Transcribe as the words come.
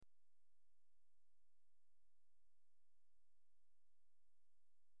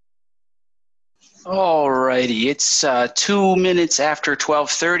Alrighty, it's 2 minutes after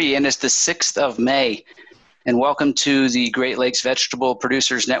 12:30, and it's the 6th of May. And welcome to the Great Lakes Vegetable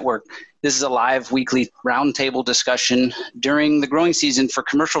Producers Network. This is a live weekly roundtable discussion during the growing season for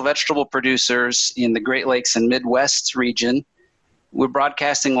commercial vegetable producers in the Great Lakes and Midwest region. We're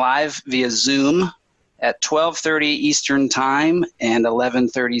broadcasting live via Zoom at 12:30 Eastern Time and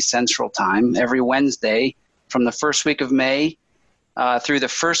 11:30 Central Time every Wednesday from the first week of May through the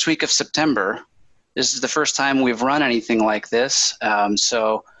first week of September. This is the first time we've run anything like this,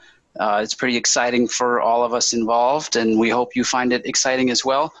 so it's pretty exciting for all of us involved, and we hope you find it exciting as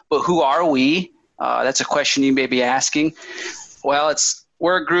well. But who are we? That's a question you may be asking. Well,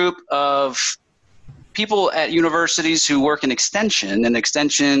 we're a group of people at universities who work in extension, and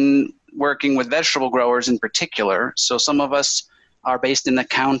extension working with vegetable growers in particular. So some of us are based in the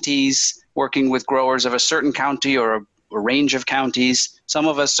counties, working with growers of a certain county or a range of counties. Some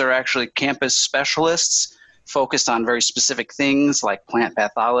of us are actually campus specialists focused on very specific things like plant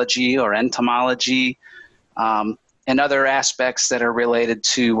pathology or entomology, and other aspects that are related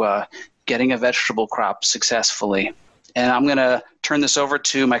to getting a vegetable crop successfully. And I'm going to turn this over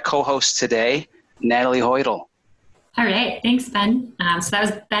to my co-host today, Natalie Hoytel. All right. Thanks, Ben. So that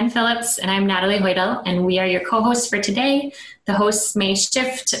was Ben Phillips, and I'm Natalie Hoytel, and we are your co-hosts for today. The hosts may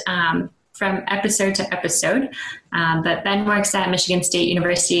shift from episode to episode, but Ben works at Michigan State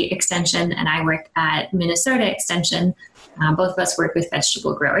University Extension, and I work at Minnesota Extension. Both of us work with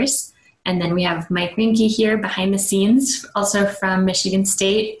vegetable growers. And then we have Mike Rinke here behind the scenes, also from Michigan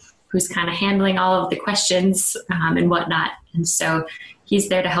State, who's kind of handling all of the questions and whatnot. And so he's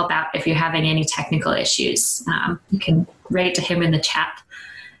there to help out if you're having any technical issues. You can write to him in the chat.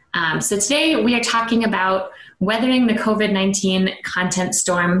 So today we are talking about weathering the COVID-19 content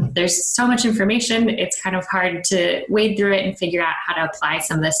storm. There's so much information, it's kind of hard to wade through it and figure out how to apply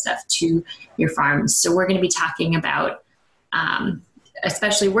some of this stuff to your farms. So we're going to be talking about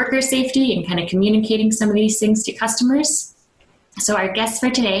especially worker safety and kind of communicating some of these things to customers. So our guests for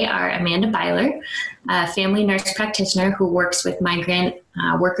today are Amanda Byler, a family nurse practitioner who works with migrant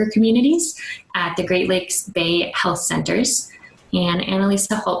worker communities at the Great Lakes Bay Health Centers, and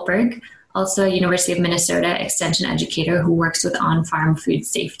Annalisa Hultberg, also a University of Minnesota Extension educator who works with on-farm food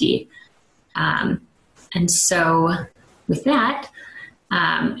safety. And so with that,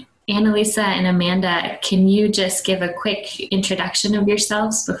 Annalisa and Amanda, can you just give a quick introduction of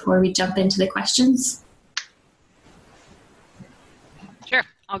yourselves before we jump into the questions? Sure.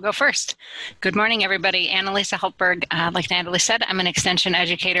 I'll go first. Good morning, everybody. Annalisa Hultberg. Like Natalie said, I'm an extension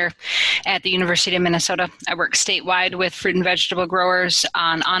educator at the University of Minnesota. I work statewide with fruit and vegetable growers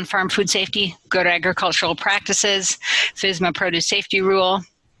on on-farm food safety, good agricultural practices, FSMA produce safety rule.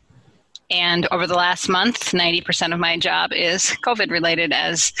 And over the last month, 90% of my job is COVID-related,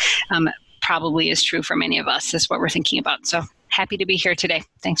 as probably is true for many of us, is what we're thinking about. So happy to be here today.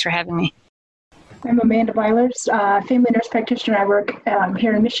 Thanks for having me. I'm Amanda Byler, family nurse practitioner. I work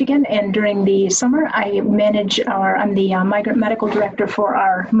here in Michigan, and during the summer, I'm the migrant medical director for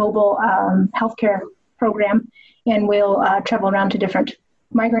our mobile healthcare program, and we'll travel around to different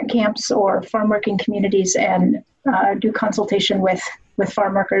migrant camps or farm working communities and do consultation with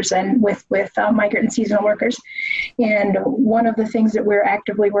farm workers and with migrant and seasonal workers. And one of the things that we're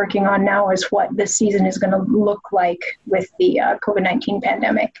actively working on now is what this season is going to look like with the COVID-19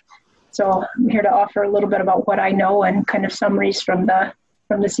 pandemic. So I'm here to offer a little bit about what I know and kind of summaries from the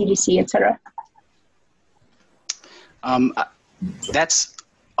CDC, et cetera. That's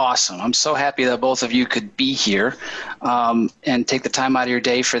awesome. I'm so happy that both of you could be here and take the time out of your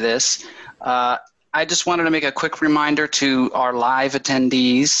day for this. I just wanted to make a quick reminder to our live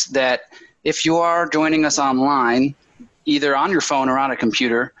attendees that if you are joining us online, either on your phone or on a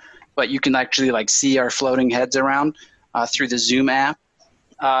computer, but you can actually see our floating heads around through the Zoom app,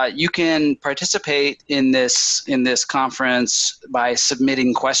 you can participate in this conference by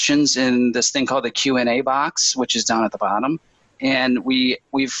submitting questions in this thing called the Q&A box, which is down at the bottom. And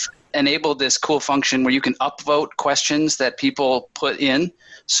we've enabled this cool function where you can upvote questions that people put in.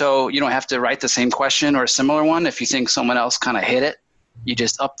 So you don't have to write the same question or a similar one. If you think someone else kind of hit it, you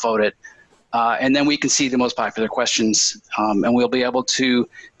just upvote it. And then we can see the most popular questions, and we'll be able to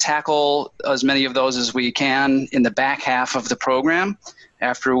tackle as many of those as we can in the back half of the program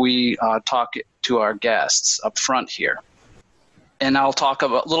after we talk to our guests up front here. And I'll talk a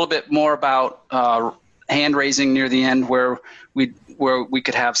little bit more about hand raising near the end, where we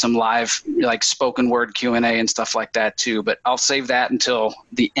could have some live spoken word Q&A and stuff like that too, but I'll save that until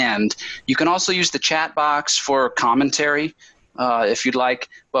the end. You can also use the chat box for commentary if you'd like,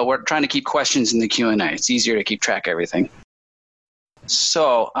 but we're trying to keep questions in the Q&A. It's easier to keep track of everything.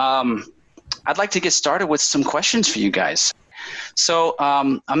 So I'd like to get started with some questions for you guys. So,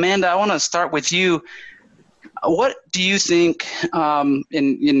 Amanda, I want to start with you. What do you think, and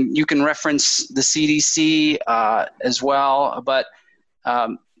you can reference the CDC as well, but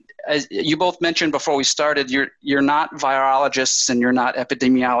as you both mentioned before we started, you're not virologists and you're not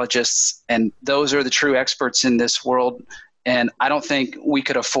epidemiologists, and those are the true experts in this world. And I don't think we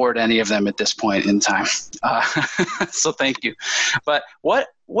could afford any of them at this point in time. So thank you. But what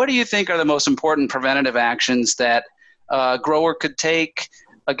do you think are the most important preventative actions that a grower could take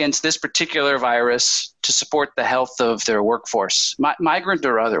against this particular virus to support the health of their workforce, migrant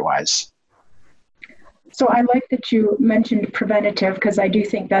or otherwise? So I like that you mentioned preventative, because I do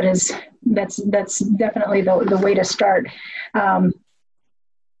think that's definitely the way to start.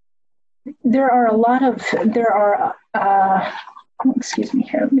 There's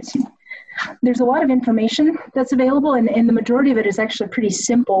a lot of information that's available, and the majority of it is actually pretty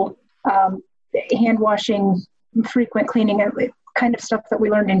simple. Hand washing, frequent cleaning, kind of stuff that we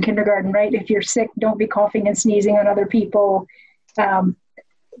learned in kindergarten, right? If you're sick, don't be coughing and sneezing on other people.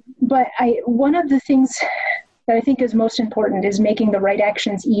 But one of the things that I think is most important is making the right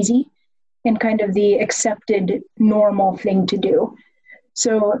actions easy and kind of the accepted normal thing to do.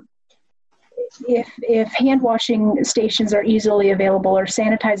 So if hand washing stations are easily available or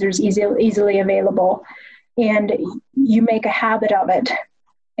sanitizers easily available, and you make a habit of it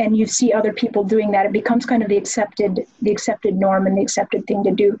and you see other people doing that, it becomes kind of the accepted norm and the accepted thing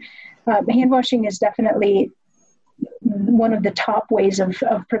to do. Hand washing is definitely one of the top ways of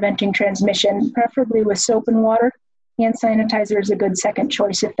preventing transmission, preferably with soap and water. Hand sanitizer is a good second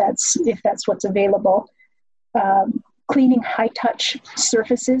choice if that's what's available. Cleaning high-touch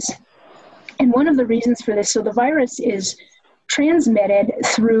surfaces. And one of the reasons for this, so the virus is transmitted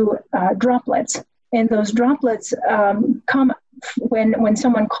through droplets, and those droplets come when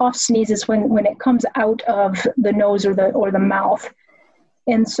someone coughs, sneezes, when it comes out of the nose or the mouth.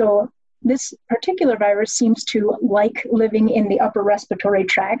 And so this particular virus seems to like living in the upper respiratory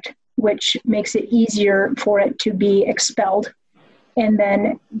tract, which makes it easier for it to be expelled and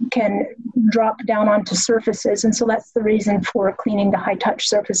then can drop down onto surfaces. And so that's the reason for cleaning the high-touch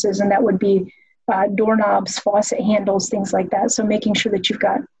surfaces, and that would be doorknobs, faucet handles, things like that. So making sure that you've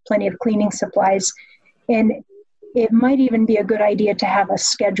got plenty of cleaning supplies. And it might even be a good idea to have a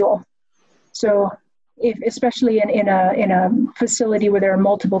schedule. So especially in a facility where there are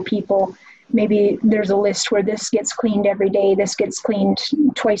multiple people, maybe there's a list where this gets cleaned every day, this gets cleaned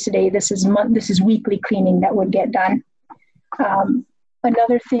twice a day, this is weekly cleaning that would get done.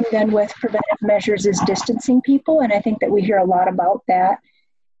 Another thing then with preventive measures is distancing people, and I think that we hear a lot about that.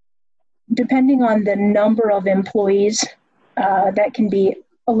 Depending on the number of employees, that can be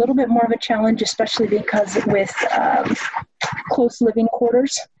a little bit more of a challenge, especially because with close living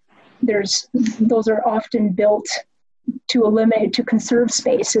quarters, those are often built to conserve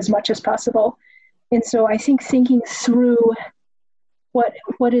space as much as possible. And so I think thinking through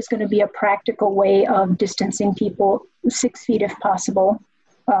what is going to be a practical way of distancing people, 6 feet if possible,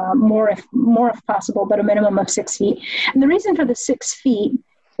 more if possible, but a minimum of 6 feet. And the reason for the 6 feet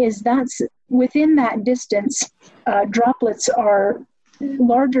is that's within that distance,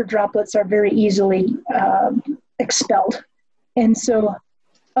 larger droplets are very easily expelled. And so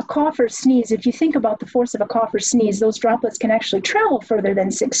a cough or sneeze, if you think about the force of a cough or sneeze, those droplets can actually travel further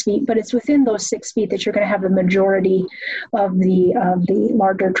than 6 feet, but it's within those 6 feet that you're going to have the majority of the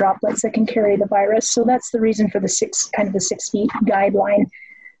larger droplets that can carry the virus. So that's the reason for the 6 feet guideline.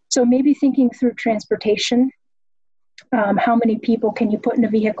 So maybe thinking through transportation, how many people can you put in a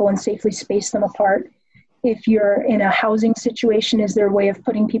vehicle and safely space them apart? If you're in a housing situation, is there a way of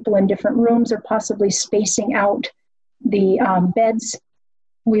putting people in different rooms or possibly spacing out the beds?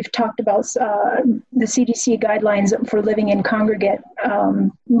 We've talked about the CDC guidelines for living in congregate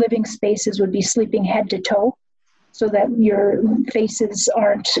living spaces would be sleeping head to toe so that your faces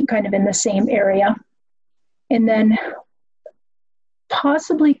aren't kind of in the same area. And then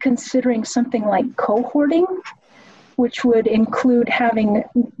possibly considering something like cohorting, which would include having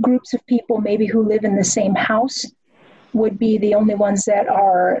groups of people maybe who live in the same house would be the only ones that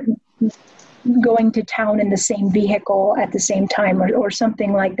are going to town in the same vehicle at the same time or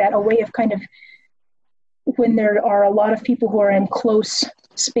something like that, a way of kind of, when there are a lot of people who are in close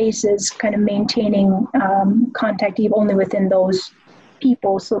spaces, kind of maintaining contact only within those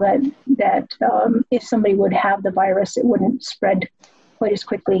people so that if somebody would have the virus, it wouldn't spread quite as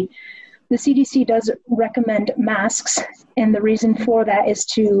quickly. The CDC does recommend masks, and the reason for that is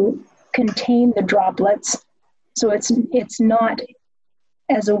to contain the droplets. So it's not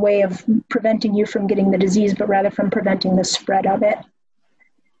as a way of preventing you from getting the disease, but rather from preventing the spread of it.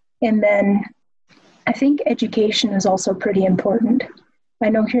 And then I think education is also pretty important. I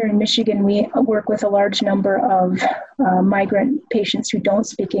know here in Michigan, we work with a large number of migrant patients who don't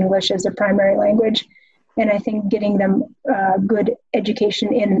speak English as a primary language. And I think getting them good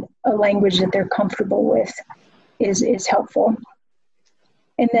education in a language that they're comfortable with is helpful.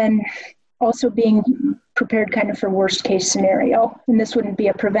 And then also being prepared kind of for worst case scenario. And this wouldn't be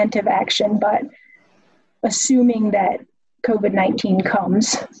a preventive action, but assuming that COVID-19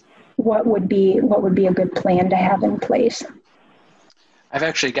 comes, what would be a good plan to have in place? I've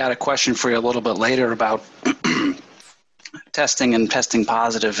actually got a question for you a little bit later about testing and testing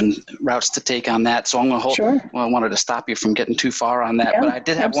positive and routes to take on that. So I'm going to hold, Sure. Well, I wanted to stop you from getting too far on that, Yeah, but I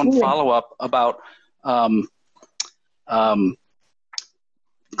did have absolutely. one follow-up about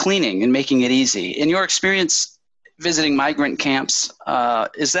cleaning and making it easy. In your experience visiting migrant camps,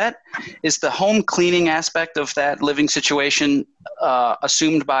 is the home cleaning aspect of that living situation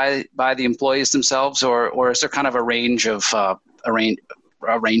assumed by the employees themselves, or is there kind of a range of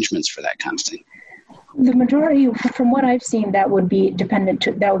arrangements for that kind of thing? The majority, from what I've seen, that would be dependent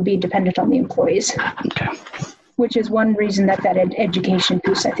on the employees. Okay. Which is one reason that education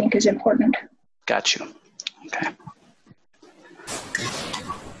piece, I think, is important. Got you. Okay.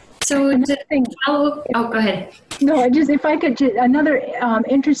 So, go ahead. No, if I could, another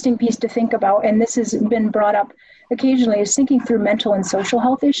interesting piece to think about, and this has been brought up occasionally, is thinking through mental and social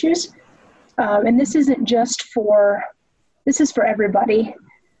health issues. And this isn't just this is for everybody.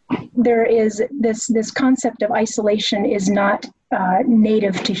 There is this concept of isolation is not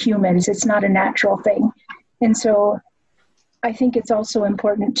native to humans. It's not a natural thing. And so I think it's also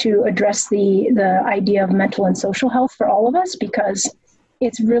important to address the idea of mental and social health for all of us, because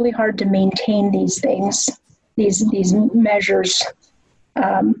it's really hard to maintain these things, these measures.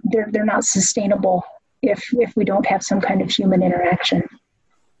 They're not sustainable if we don't have some kind of human interaction.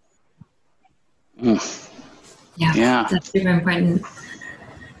 Yeah, that's super important.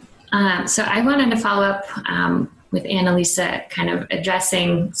 So I wanted to follow up with Annalisa, kind of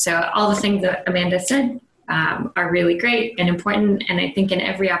addressing, so all the things that Amanda said are really great and important. And I think in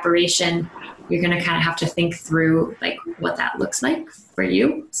every operation, you're going to kind of have to think through like what that looks like for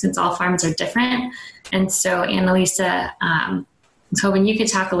you, since all farms are different. And so Annalisa, I was hoping you could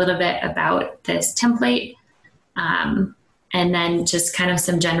talk a little bit about this template, and then just kind of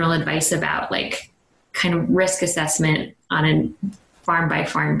some general advice about like kind of risk assessment on a farm by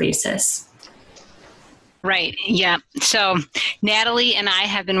farm basis. Right. Yeah. So Natalie and I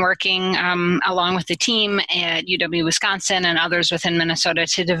have been working along with the team at UW Wisconsin and others within Minnesota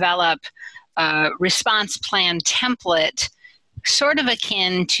to develop a response plan template, sort of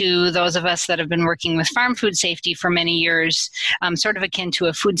akin to those of us that have been working with farm food safety for many years, sort of akin to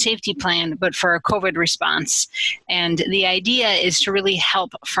a food safety plan, but for a COVID response. And the idea is to really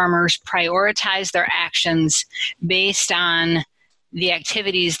help farmers prioritize their actions based on the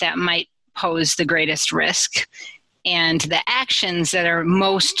activities that might pose the greatest risk and the actions that are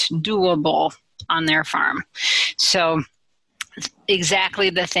most doable on their farm. So exactly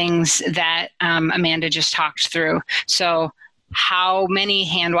the things that Amanda just talked through. So how many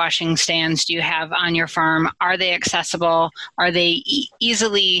hand washing stands do you have on your farm? Are they accessible? Are they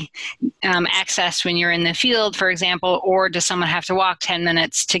easily accessed when you're in the field, for example, or does someone have to walk 10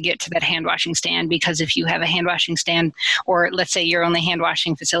 minutes to get to that hand washing stand? Because if you have a hand washing stand, or let's say your only hand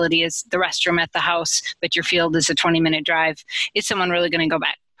washing facility is the restroom at the house, but your field is a 20-minute drive, is someone really going to go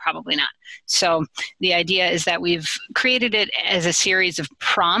back? Probably not. So the idea is that we've created it as a series of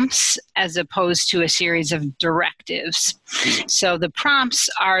prompts as opposed to a series of directives. So the prompts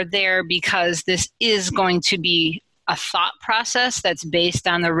are there because this is going to be a thought process that's based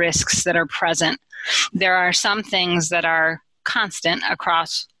on the risks that are present. There are some things that are constant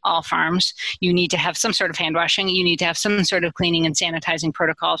across all farms. You need to have some sort of hand washing. You need to have some sort of cleaning and sanitizing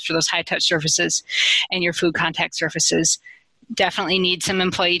protocols for those high touch surfaces and your food contact surfaces. Definitely need some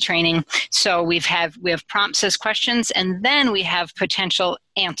employee training. So we have prompts as questions, and then we have potential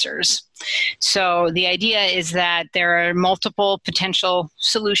answers. So the idea is that there are multiple potential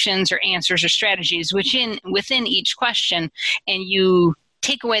solutions or answers or strategies within each question, and you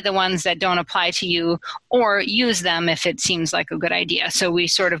take away the ones that don't apply to you or use them if it seems like a good idea. So we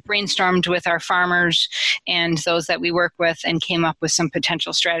sort of brainstormed with our farmers and those that we work with and came up with some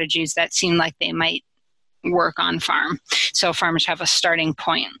potential strategies that seem like they might work on farm. So farmers have a starting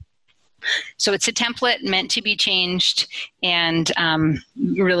point. So it's a template meant to be changed and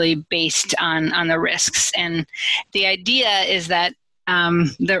really based on the risks. And the idea is that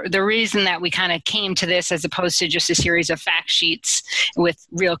the reason that we kind of came to this as opposed to just a series of fact sheets with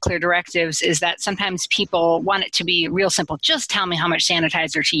real clear directives is that sometimes people want it to be real simple. Just tell me how much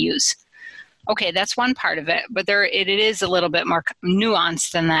sanitizer to use. Okay, that's one part of it, but it is a little bit more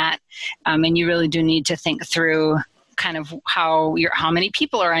nuanced than that, and you really do need to think through kind of how many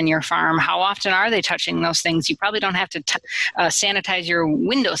people are on your farm, how often are they touching those things. You probably don't have to sanitize your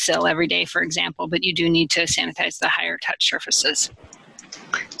windowsill every day, for example, but you do need to sanitize the higher touch surfaces.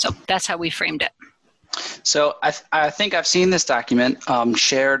 So that's how we framed it. So I think I've seen this document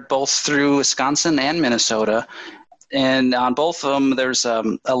shared both through Wisconsin and Minnesota, and on both of them there's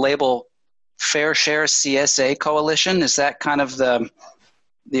a label, Fair Share CSA Coalition. Is that kind of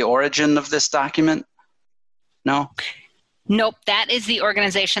the origin of this document? No? Nope. That is the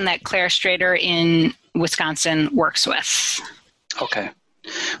organization that Claire Strader in Wisconsin works with. Okay.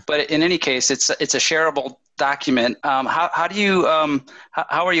 But in any case, it's a shareable document. How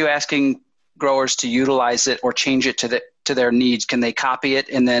are you asking growers to utilize it or change it to their needs? Can they copy it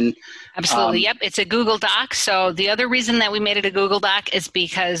and then? Absolutely. Yep. It's a Google Doc. So the other reason that we made it a Google Doc is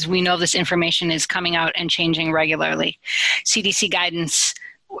because we know this information is coming out and changing regularly. CDC guidance,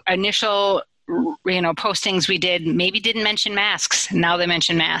 initial postings we did maybe didn't mention masks. Now they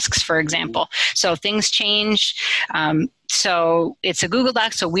mention masks, for example. So things change. So it's a Google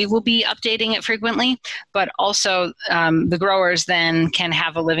Doc, so we will be updating it frequently, but also the growers then can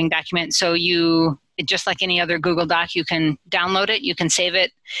have a living document. So just like any other Google Doc, you can download it, you can save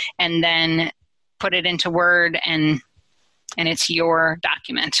it, and then put it into Word, and it's your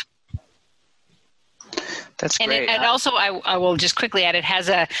document. That's great. And also, I will just quickly add, it has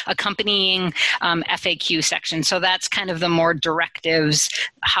a accompanying FAQ section. So that's kind of the more directives.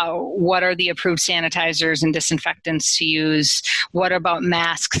 What are the approved sanitizers and disinfectants to use? What about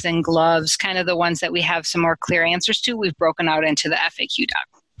masks and gloves? Kind of the ones that we have some more clear answers to. We've broken out into the FAQ doc.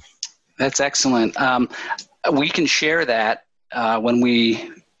 That's excellent. We can share that when we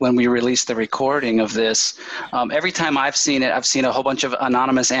release the recording of this. Every time I've seen it, I've seen a whole bunch of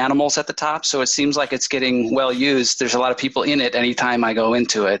anonymous animals at the top, so it seems like it's getting well used. There's a lot of people in it anytime I go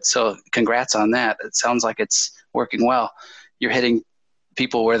into it, so congrats on that. It sounds like it's working well. You're hitting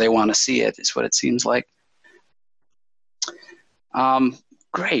people where they want to see it, is what it seems like.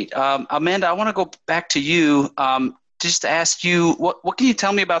 Great. Amanda, I want to go back to you. Just to ask you, what can you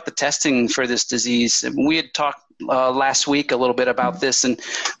tell me about the testing for this disease? We had talked last week a little bit about this, and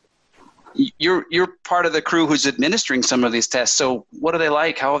you're part of the crew who's administering some of these tests. So what are they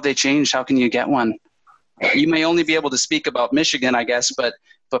like? How have they changed? How can you get one? You may only be able to speak about Michigan, I guess, but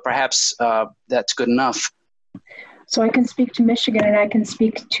perhaps that's good enough. So I can speak to Michigan, and I can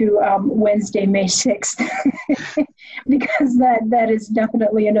speak to Wednesday, May 6th, because that is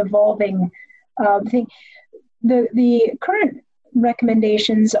definitely an evolving thing. The current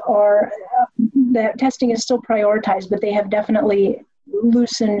recommendations are that testing is still prioritized, but they have definitely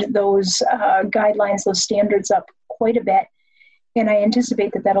loosened those guidelines, those standards up quite a bit, and I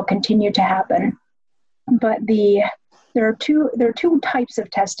anticipate that that'll continue to happen. But there are two types of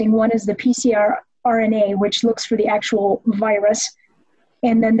testing. One is the PCR RNA, which looks for the actual virus.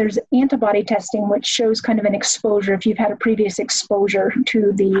 And then there's antibody testing, which shows kind of an exposure if you've had a previous exposure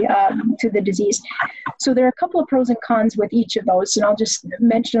to the disease. So there are a couple of pros and cons with each of those, and I'll just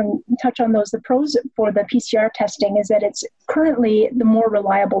touch on those. The pros for the PCR testing is that it's currently the more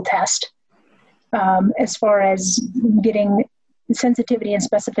reliable test as far as getting sensitivity and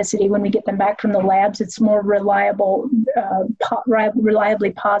specificity. When we get them back from the labs, it's more reliably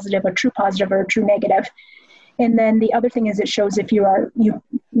positive, a true positive or a true negative. And then the other thing is it shows if you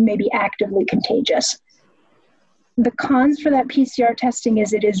may be actively contagious. The cons for that PCR testing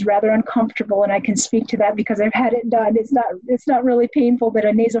is it is rather uncomfortable, and I can speak to that because I've had it done. It's not really painful, but a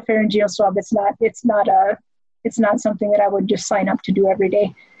nasopharyngeal swab, it's not something that I would just sign up to do every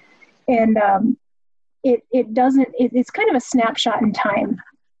day. And it's kind of a snapshot in time.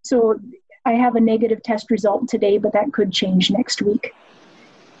 So I have a negative test result today, but that could change next week.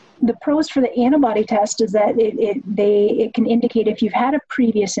 The pros for the antibody test is that it can indicate if you've had a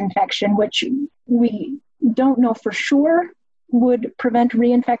previous infection, which we don't know for sure would prevent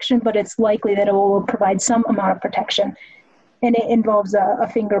reinfection, but it's likely that it will provide some amount of protection. And it involves a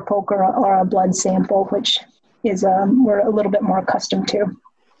finger poke or a blood sample, which is we're a little bit more accustomed to.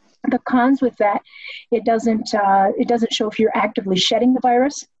 The cons with that, it doesn't show if you're actively shedding the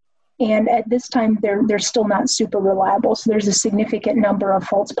virus. And at this time, they're still not super reliable. So there's a significant number of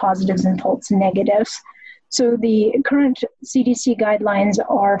false positives and false negatives. So the current CDC guidelines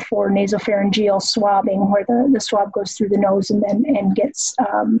are for nasopharyngeal swabbing, where the swab goes through the nose and gets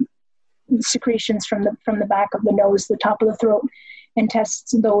secretions from the back of the nose, the top of the throat, and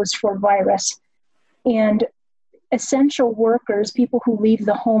tests those for virus. And essential workers, people who leave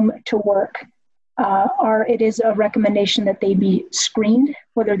the home to work, it is a recommendation that they be screened,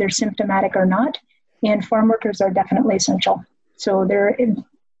 whether they're symptomatic or not. And farm workers are definitely essential. So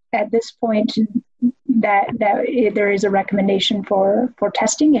at this point, that there is a recommendation for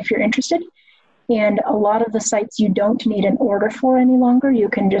testing if you're interested. And a lot of the sites you don't need an order for any longer. You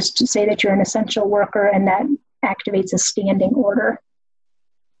can just say that you're an essential worker, and that activates a standing order.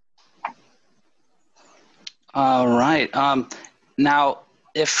 All right. Now,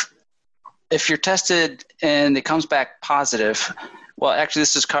 if you're tested and it comes back positive, well, actually,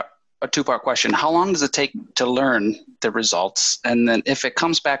 this is a two-part question. How long does it take to learn the results? And then if it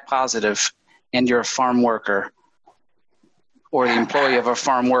comes back positive and you're a farm worker or the employee of a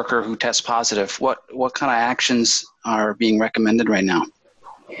farm worker who tests positive, what kind of actions are being recommended right now?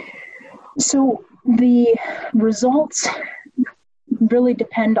 So the results really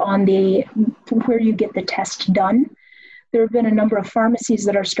depend on where you get the test done. There have been a number of pharmacies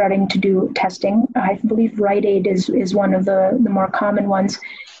that are starting to do testing. I believe Rite Aid is one of the more common ones.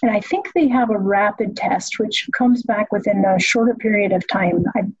 And I think they have a rapid test, which comes back within a shorter period of time.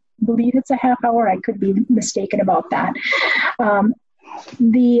 I believe it's a half hour. I could be mistaken about that.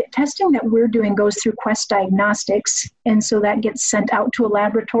 The testing that we're doing goes through Quest Diagnostics, and so that gets sent out to a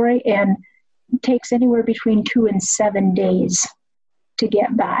laboratory and takes anywhere between 2 and 7 days to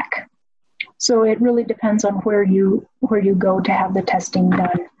get back. So it really depends on where you go to have the testing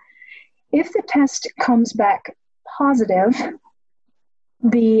done. If the test comes back positive,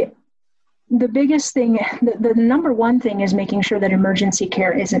 the biggest thing, the number one thing is making sure that emergency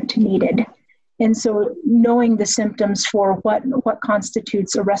care isn't needed. And so knowing the symptoms for what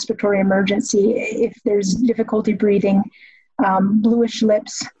constitutes a respiratory emergency, if there's difficulty breathing, bluish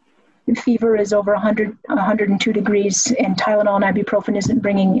lips, fever is over 102 degrees, and Tylenol and ibuprofen isn't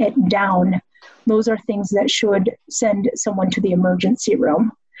bringing it down, those are things that should send someone to the emergency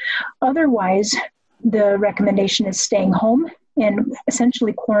room. Otherwise, the recommendation is staying home and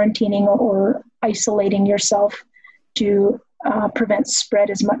essentially quarantining or isolating yourself to prevent spread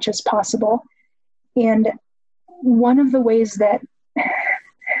as much as possible. And one of the ways that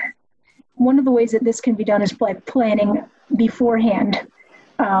this can be done is by planning beforehand,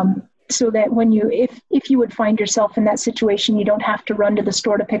 so that if you would find yourself in that situation, you don't have to run to the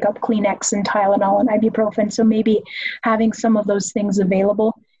store to pick up Kleenex and Tylenol and ibuprofen. So maybe having some of those things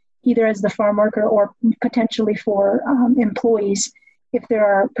available, either as the farm worker or potentially for employees. If there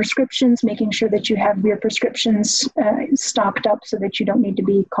are prescriptions, making sure that you have your prescriptions stocked up so that you don't need to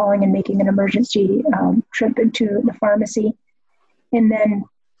be calling and making an emergency trip into the pharmacy. And then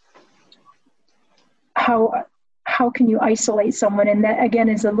how can you isolate someone? And that, again,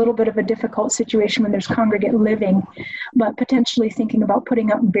 is a little bit of a difficult situation when there's congregate living, but potentially thinking about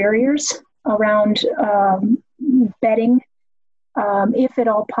putting up barriers around bedding. If at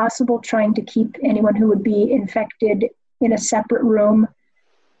all possible, trying to keep anyone who would be infected in a separate room,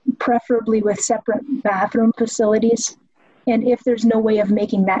 preferably with separate bathroom facilities. And if there's no way of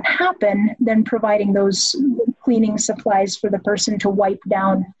making that happen, then providing those cleaning supplies for the person to wipe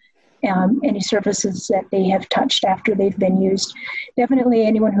down any surfaces that they have touched after they've been used. Definitely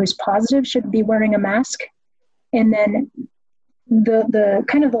anyone who's positive should be wearing a mask. And then the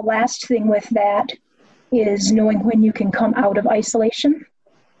kind of the last thing with that is knowing when you can come out of isolation.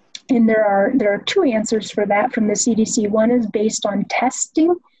 And there are two answers for that from the CDC. One is based on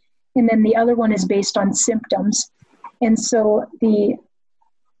testing, and then the other one is based on symptoms. And so the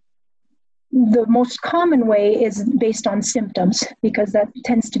most common way is based on symptoms, because that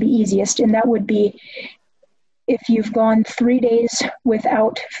tends to be easiest. And that would be if you've gone 3 days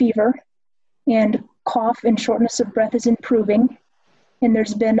without fever and cough and shortness of breath is improving, and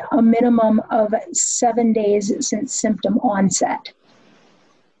there's been a minimum of 7 days since symptom onset,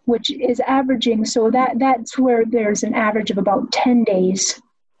 which is averaging. So that's where there's an average of about 10 days.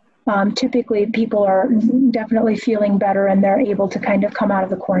 Typically, people are definitely feeling better and they're able to kind of come out of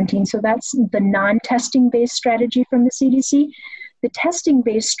the quarantine. So that's the non-testing based strategy from the CDC. The testing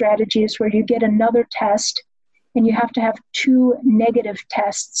based strategy is where you get another test and you have to have 2 negative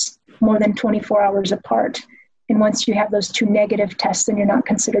tests more than 24 hours apart. And once you have those 2 negative tests, then you're not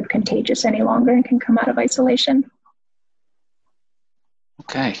considered contagious any longer and can come out of isolation.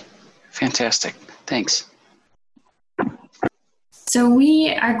 Okay, fantastic. Thanks. So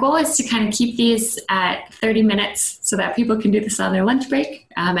our goal is to kind of keep these at 30 minutes so that people can do this on their lunch break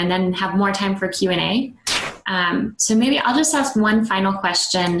and then have more time for Q&A. So maybe I'll just ask one final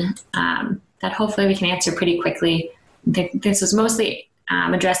question that hopefully we can answer pretty quickly. I think this was mostly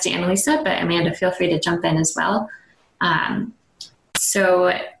addressed to Annalisa, but Amanda, feel free to jump in as well.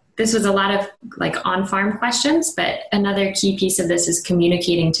 So this was a lot of like on-farm questions, but another key piece of this is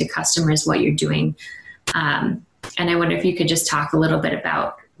communicating to customers what you're doing. And I wonder if you could just talk a little bit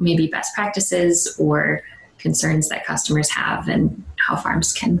about maybe best practices or concerns that customers have and how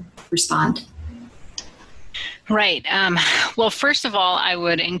farms can respond. Right. Well, first of all, I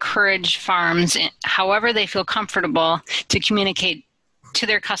would encourage farms, however they feel comfortable, to communicate to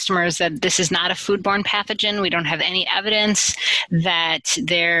their customers that this is not a foodborne pathogen. We don't have any evidence that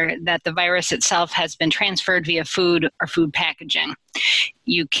the virus itself has been transferred via food or food packaging.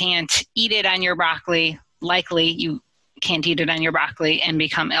 You can't eat it on your broccoli. Likely, you can't eat it on your broccoli and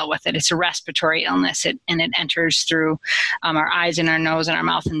become ill with it. It's a respiratory illness, and it enters through our eyes and our nose and our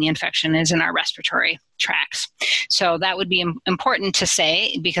mouth, and the infection is in our respiratory tracts. So that would be important to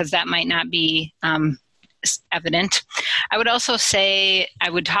say, because that might not be evident. I would also say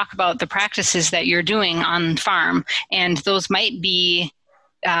I would talk about the practices that you're doing on farm, and those might be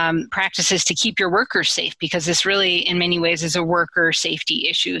practices to keep your workers safe, because this really in many ways is a worker safety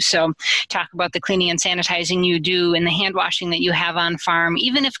issue. So talk about the cleaning and sanitizing you do and the hand washing that you have on farm.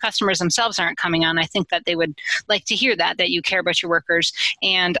 Even if customers themselves aren't coming on, I think that they would like to hear that you care about your workers.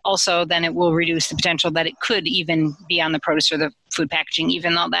 And also then it will reduce the potential that it could even be on the produce or the food packaging,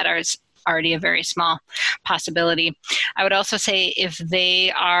 even though that is already a very small possibility. I would also say if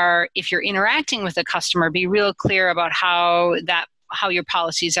you're interacting with a customer, be real clear about how your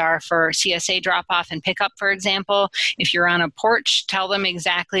policies are for CSA drop-off and pickup, for example. If you're on a porch, tell them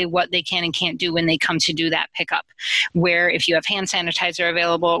exactly what they can and can't do when they come to do that pickup. Where, if you have hand sanitizer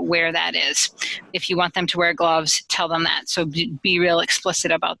available, where that is. If you want them to wear gloves, tell them that. So be real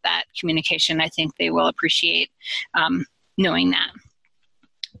explicit about that communication. I think they will appreciate knowing that.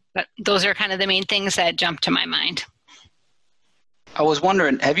 But those are kind of the main things that jump to my mind. I was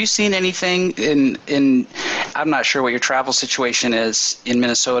wondering, have you seen anything in I'm not sure what your travel situation is in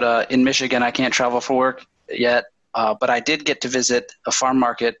Minnesota. In Michigan, I can't travel for work yet, but I did get to visit a farm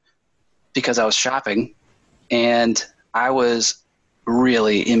market because I was shopping, and I was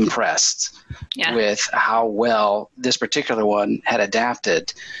really impressed with how well this particular one had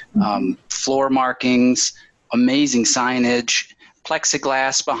adapted. Floor markings, amazing signage,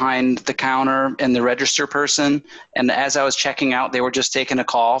 plexiglass behind the counter and the register person. And as I was checking out, they were just taking a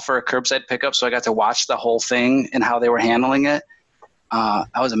call for a curbside pickup. So I got to watch the whole thing and how they were handling it. I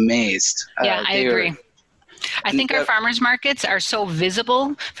was amazed. Yeah, I agree. I think our farmers markets are so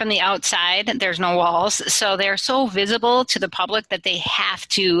visible from the outside. There's no walls. So they're so visible to the public that they have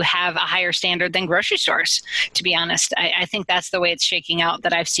to have a higher standard than grocery stores, to be honest. I think that's the way it's shaking out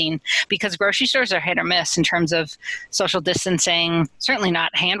that I've seen, because grocery stores are hit or miss in terms of social distancing, certainly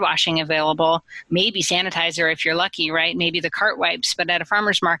not hand washing available, maybe sanitizer if you're lucky, right? Maybe the cart wipes. But at a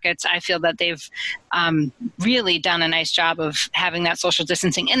farmers markets, I feel that they've really done a nice job of having that social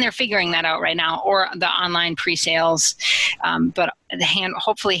distancing, and they're figuring that out right now, or the online pre-sales, but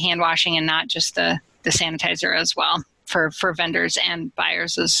hopefully hand washing and not just the sanitizer as well for vendors and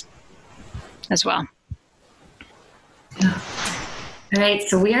buyers as well. All right,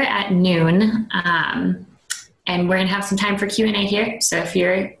 so we are at noon, and we're going to have some time for Q&A here. So if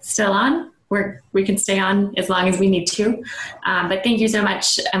you're still on, we can stay on as long as we need to. But thank you so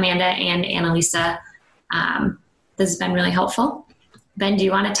much, Amanda and Annalisa. This has been really helpful. Ben, do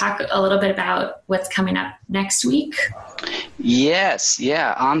you want to talk a little bit about what's coming up next week? Yes,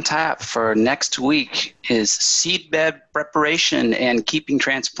 on tap for next week is seedbed preparation and keeping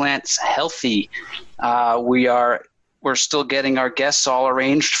transplants healthy. We're still getting our guests all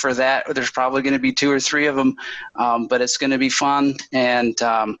arranged for that. There's probably going to be 2 or 3 of them, but it's going to be fun, and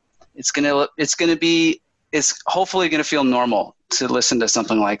it's hopefully going to feel normal to listen to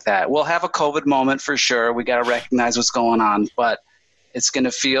something like that. We'll have a COVID moment for sure. We got to recognize what's going on, but it's going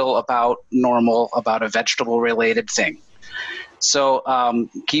to feel about normal, about a vegetable-related thing. So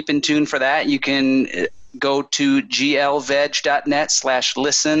keep in tune for that. You can go to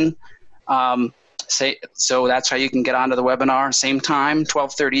glveg.net/listen. So that's how you can get onto the webinar. Same time,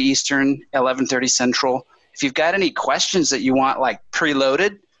 12:30 Eastern, 11:30 Central. If you've got any questions that you want like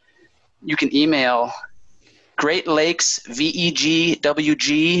preloaded, you can email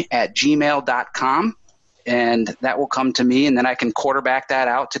greatlakesvegwg@gmail.com. And that will come to me, and then I can quarterback that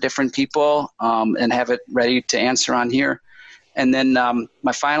out to different people and have it ready to answer on here. And then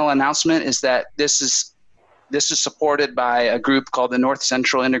my final announcement is that this is supported by a group called the North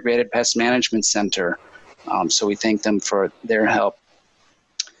Central Integrated Pest Management Center. So we thank them for their help.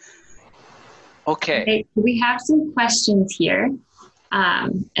 Okay. We have some questions here.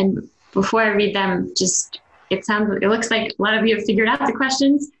 And before I read them, it looks like a lot of you have figured out the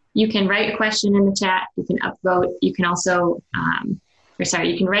questions. You can write a question in the chat. You can upvote. You can also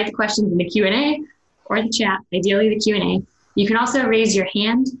you can write the questions in the Q&A or the chat, ideally the Q&A. You can also raise your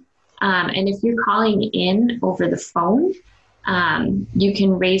hand. And if you're calling in over the phone, you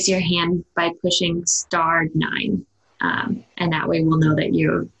can raise your hand by pushing *9. And that way we'll know that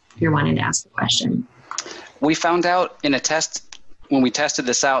you're wanting to ask a question. We found out in a test when we tested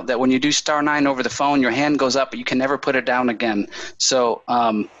this out that when you do *9 over the phone, your hand goes up, but you can never put it down again. So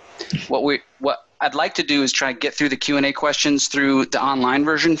what I'd like to do is try to get through the Q&A questions through the online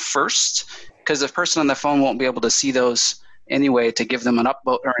version first, because the person on the phone won't be able to see those anyway to give them an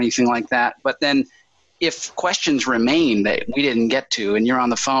upvote or anything like that. But then if questions remain that we didn't get to and you're on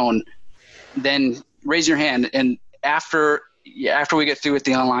the phone, then raise your hand. And after we get through with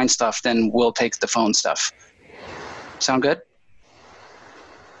the online stuff, then we'll take the phone stuff. Sound good?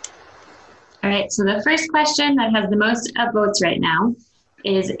 All right, so the first question that has the most upvotes right now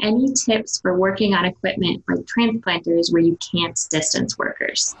is any tips for working on equipment like transplanters where you can't distance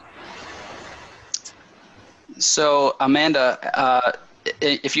workers? So Amanda,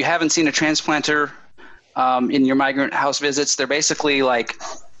 if you haven't seen a transplanter in your migrant house visits, they're basically like,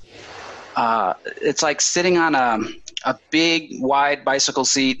 it's like sitting on a big wide bicycle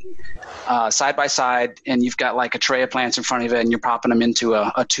seat side by side, and you've got like a tray of plants in front of it, and you're popping them into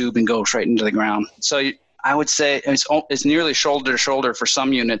a tube and go straight into the ground. So I would say it's nearly shoulder to shoulder for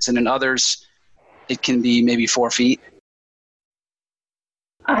some units, and in others it can be maybe 4 feet.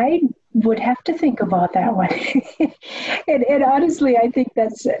 I would have to think about that one. and honestly, I think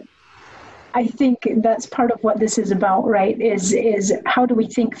that's part of what this is about, right? Is how do we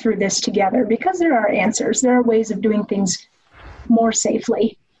think through this together? Because there are answers. There are ways of doing things more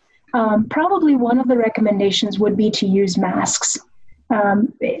safely. Probably one of the recommendations would be to use masks.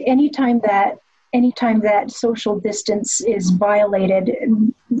 Anytime that social distance is violated,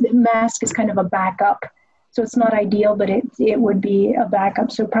 the mask is kind of a backup. So it's not ideal, but it would be a backup.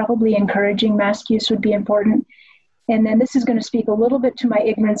 So probably encouraging mask use would be important. And then this is going to speak a little bit to my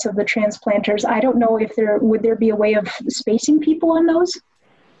ignorance of the transplanters. I don't know if would there be a way of spacing people on those?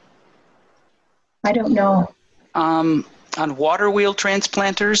 I don't know. On water wheel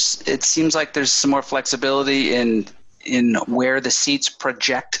transplanters, it seems like there's some more flexibility in where the seats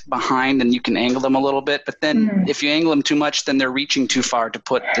project behind, and you can angle them a little bit. But then if you angle them too much, then they're reaching too far to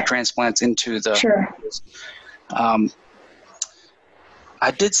put the transplants into the. Sure. I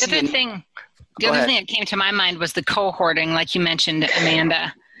did see. The other thing that came to my mind was the cohorting, like you mentioned,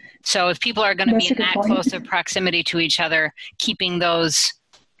 Amanda. So if people are going to be in that close of proximity to each other, keeping those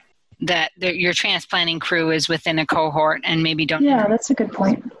that your transplanting crew is within a cohort and maybe don't. Yeah, that's a good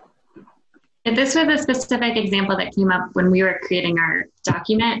point. And this was a specific example that came up when we were creating our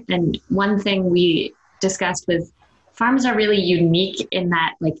document. And one thing we discussed was farms are really unique in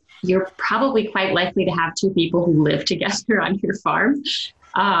that, like, you're probably quite likely to have 2 people who live together on your farm.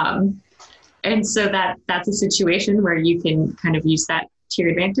 And so that's a situation where you can kind of use that to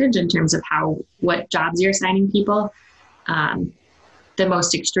your advantage in terms of what jobs you're assigning people. The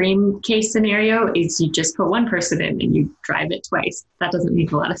most extreme case scenario is you just put one person in and you drive it twice. That doesn't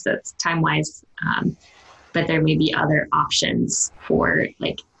make a lot of sense time-wise, but there may be other options for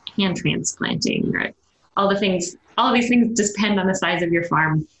like hand transplanting or all of these things depend on the size of your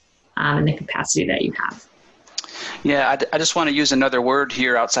farm and the capacity that you have. Yeah, I just want to use another word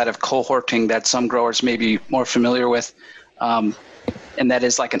here outside of cohorting that some growers may be more familiar with, and that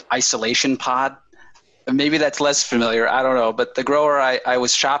is like an isolation pod. Maybe that's less familiar, I don't know. But the grower I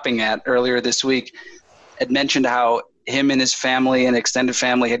was shopping at earlier this week had mentioned how him and his family and extended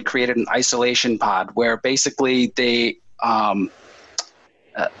family had created an isolation pod where basically they are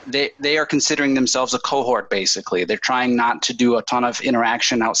considering themselves a cohort. Basically, they're trying not to do a ton of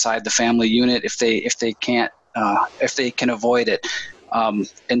interaction outside the family unit if they can avoid it.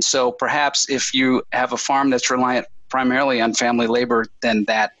 And so perhaps if you have a farm that's reliant primarily on family labor, then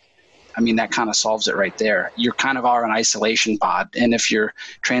that kind of solves it right there. You kind of are an isolation pod. And if you're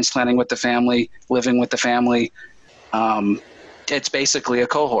transplanting with the family, living with the family, it's basically a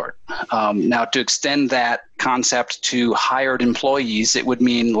cohort. Now, to extend that concept to hired employees, it would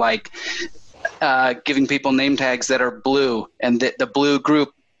mean like giving people name tags that are blue, and the blue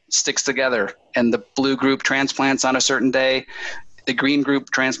group sticks together, and the blue group transplants on a certain day, the green group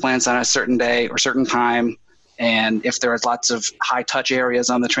transplants on a certain day or certain time. And if there is lots of high touch areas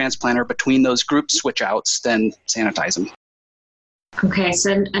on the transplanter between those group switch outs, then sanitize them. Okay,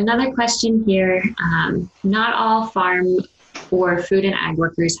 so another question here. Not all farm or food and ag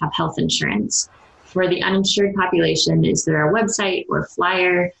workers have health insurance. For the uninsured population, is there a website or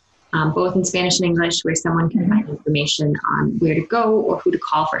flyer, both in Spanish and English, where someone can find information on where to go or who to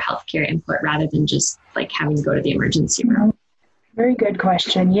call for healthcare input rather than just like having to go to the emergency room? Very good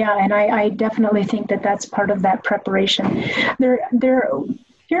question. Yeah, and I definitely think that that's part of that preparation.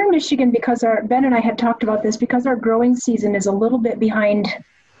 Here in Michigan, because Ben and I had talked about this, because our growing season is a little bit behind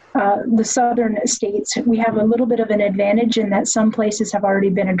the southern states, we have a little bit of an advantage in that some places have already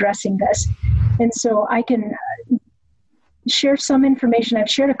been addressing this. And so I can share some information. I've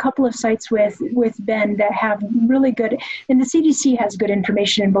shared a couple of sites with Ben that have really good, and the CDC has good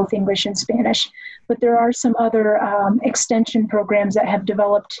information in both English and Spanish, but there are some other extension programs that have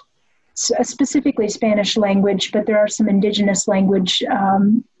developed specifically Spanish language, but there are some indigenous language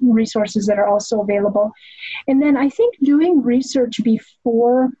resources that are also available. And then I think doing research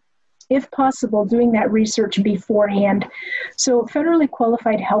before, if possible, doing that research beforehand. So federally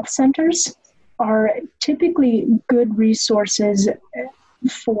qualified health centers are typically good resources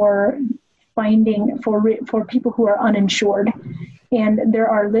for finding, for people who are uninsured. And there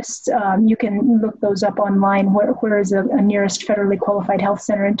are lists, you can look those up online, where is a nearest federally qualified health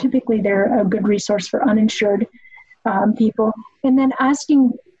center, and typically they're a good resource for uninsured people. And then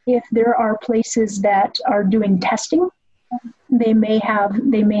asking if there are places that are doing testing. They may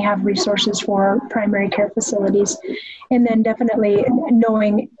have resources for primary care facilities. And then definitely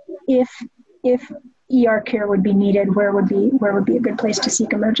knowing if ER care would be needed, where would be a good place to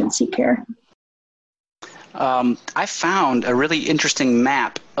seek emergency care. I found a really interesting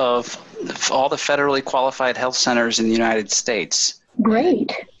map of all the federally qualified health centers in the United States.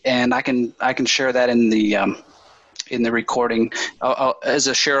 Great. And I can share that in the recording as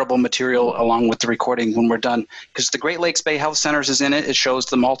a shareable material along with the recording when we're done, because the Great Lakes Bay Health Centers is in it. It shows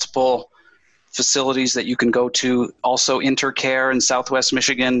the multiple facilities that you can go to. Also Intercare in Southwest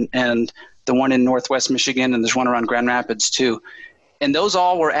Michigan and the one in Northwest Michigan, and there's one around Grand Rapids too. And those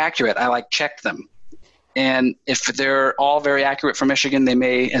all were accurate. I checked them. And if they're all very accurate for Michigan, they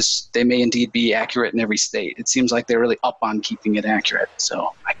may indeed be accurate in every state. It seems like they're really up on keeping it accurate.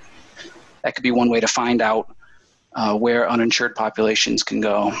 So that could be one way to find out where uninsured populations can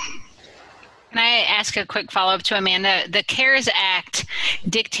go. Can I ask a quick follow-up to Amanda? The CARES Act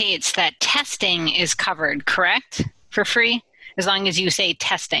dictates that testing is covered, correct? For free, as long as you say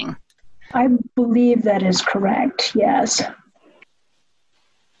testing. I believe that is correct, yes.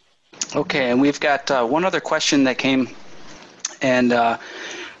 Okay, and we've got one other question that came, and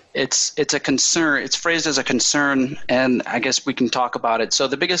it's a concern. It's phrased as a concern, and I guess we can talk about it. So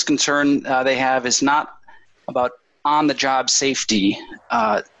the biggest concern they have is not about on-the-job safety,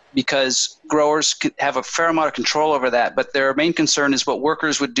 because growers have a fair amount of control over that, but their main concern is what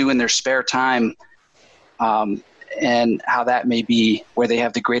workers would do in their spare time, and how that may be where they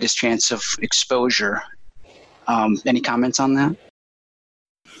have the greatest chance of exposure. Any comments on that?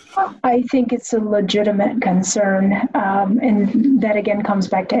 I think it's a legitimate concern, and that again comes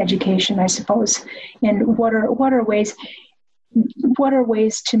back to education, I suppose. And what are ways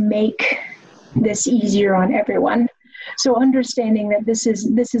to make this easier on everyone? So understanding that this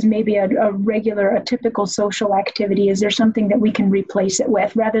is maybe a typical social activity. Is there something that we can replace it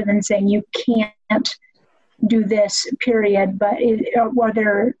with, rather than saying you can't do this, period? But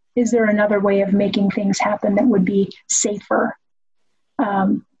is there another way of making things happen that would be safer?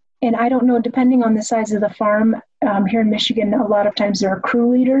 And I don't know, depending on the size of the farm, here in Michigan, a lot of times there are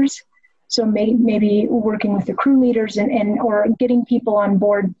crew leaders. So maybe working with the crew leaders or getting people on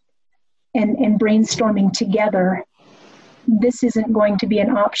board and brainstorming together. This isn't going to be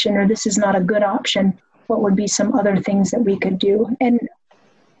an option, or this is not a good option. What would be some other things that we could do? And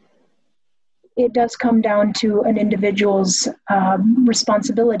it does come down to an individual's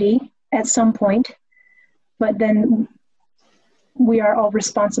responsibility at some point, but then we are all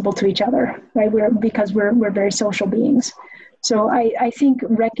responsible to each other, right? Because we're very social beings. So I think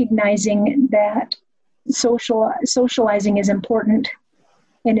recognizing that socializing is important,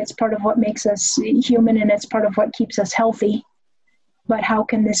 and it's part of what makes us human, and it's part of what keeps us healthy. But how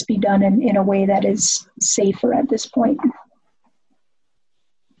can this be done in a way that is safer at this point?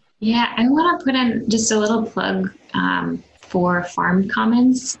 Yeah, I want to put in just a little plug for Farm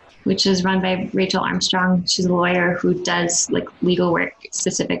Commons, which is run by Rachel Armstrong. She's a lawyer who does legal work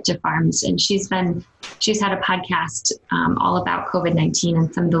specific to farms. And she's had a podcast all about COVID-19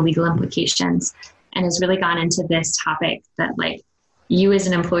 and some of the legal implications, and has really gone into this topic that you as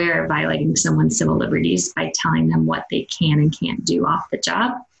an employer are violating someone's civil liberties by telling them what they can and can't do off the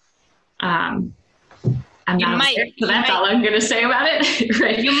job. I'm not aware, so that's all I'm going to say about it.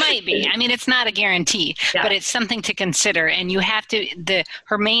 Right? You might be. I mean, it's not a guarantee, but it's something to consider. And you have to,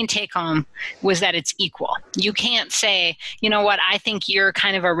 her main take home was that it's equal. You can't say, you know what, I think you're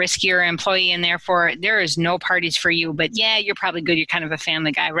kind of a riskier employee and therefore there is no parties for you, but yeah, you're probably good. You're kind of a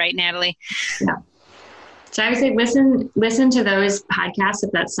family guy, right, Natalie? Yeah. So I would say listen to those podcasts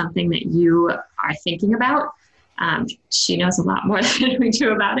if that's something that you are thinking about. She knows a lot more than we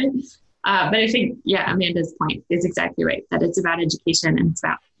do about it. But I think, Amanda's point is exactly right, that it's about education and it's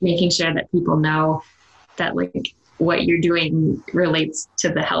about making sure that people know that like what you're doing relates to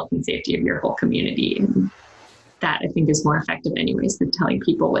the health and safety of your whole community. And that I think is more effective anyways than telling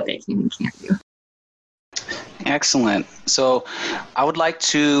people what they can and can't do. Excellent. So I would like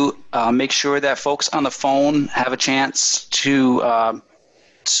to make sure that folks on the phone have a chance to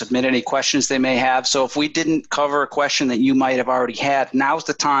submit any questions they may have. So if we didn't cover a question that you might have already had, now's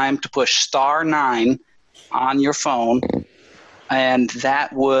the time to push *9 on your phone, and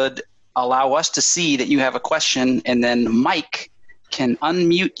that would allow us to see that you have a question, and then Mike can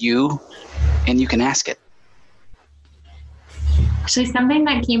unmute you and you can ask it. Actually, something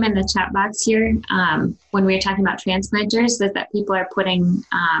that came in the chat box here when we were talking about transplanters was that people are putting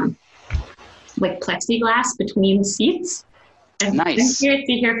like plexiglass between seats. Nice. I'm curious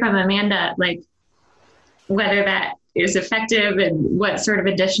to hear from Amanda, like whether that is effective and what sort of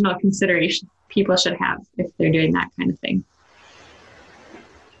additional consideration people should have if they're doing that kind of thing.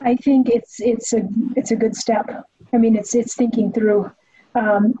 I think it's a good step. I mean, it's thinking through,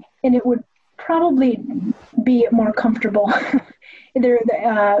 and it would probably be more comfortable there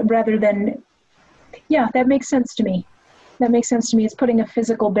rather than. Yeah, that makes sense to me. That makes sense to me. It's putting a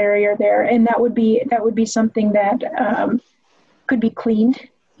physical barrier there, and that would be something that could be cleaned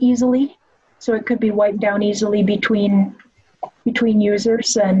easily. So it could be wiped down easily between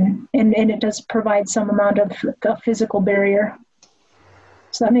users, and it does provide some amount of a physical barrier.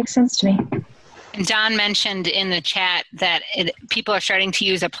 So that makes sense to me. Don mentioned in the chat that people are starting to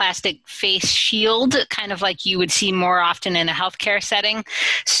use a plastic face shield, kind of like you would see more often in a healthcare setting.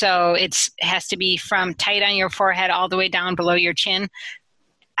 So it has to be from tight on your forehead all the way down below your chin.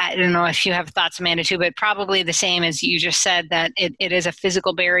 I don't know if you have thoughts, Amanda, too, but probably the same as you just said, that it is a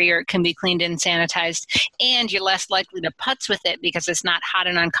physical barrier. It can be cleaned and sanitized, and you're less likely to putz with it because it's not hot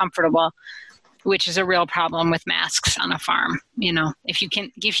and uncomfortable, which is a real problem with masks on a farm. You know, if you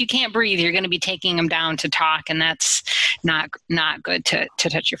can't breathe, you're going to be taking them down to talk, and that's not good to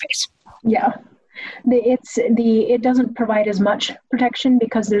touch your face. Yeah, it doesn't provide as much protection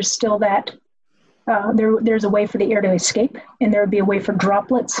because there's still that there's a way for the air to escape, and there would be a way for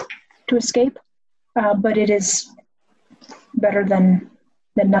droplets to escape, but it is better than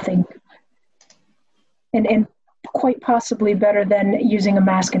nothing, and quite possibly better than using a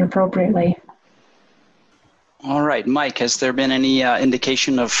mask inappropriately. All right, Mike, has there been any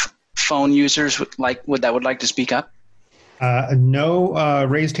indication of phone users would like to speak up? No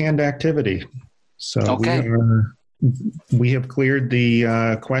raised hand activity. So okay. We have cleared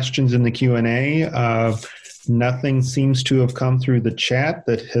the questions in the Q&A. Nothing seems to have come through the chat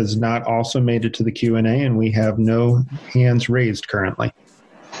that has not also made it to the Q&A, and we have no hands raised currently.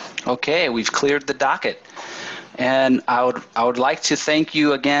 Okay, we've cleared the docket. And I would like to thank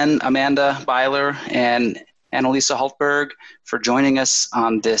you again, Amanda Byler and Annalisa Hultberg, for joining us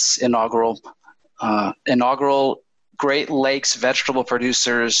on this inaugural Great Lakes Vegetable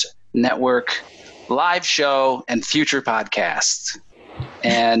Producers Network live show and future podcast.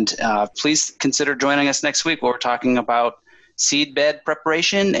 And please consider joining us next week where we're talking about seed bed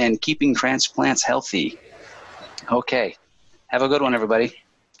preparation and keeping transplants healthy. Okay. Have a good one, everybody.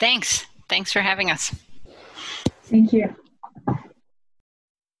 Thanks for having us. Thank you.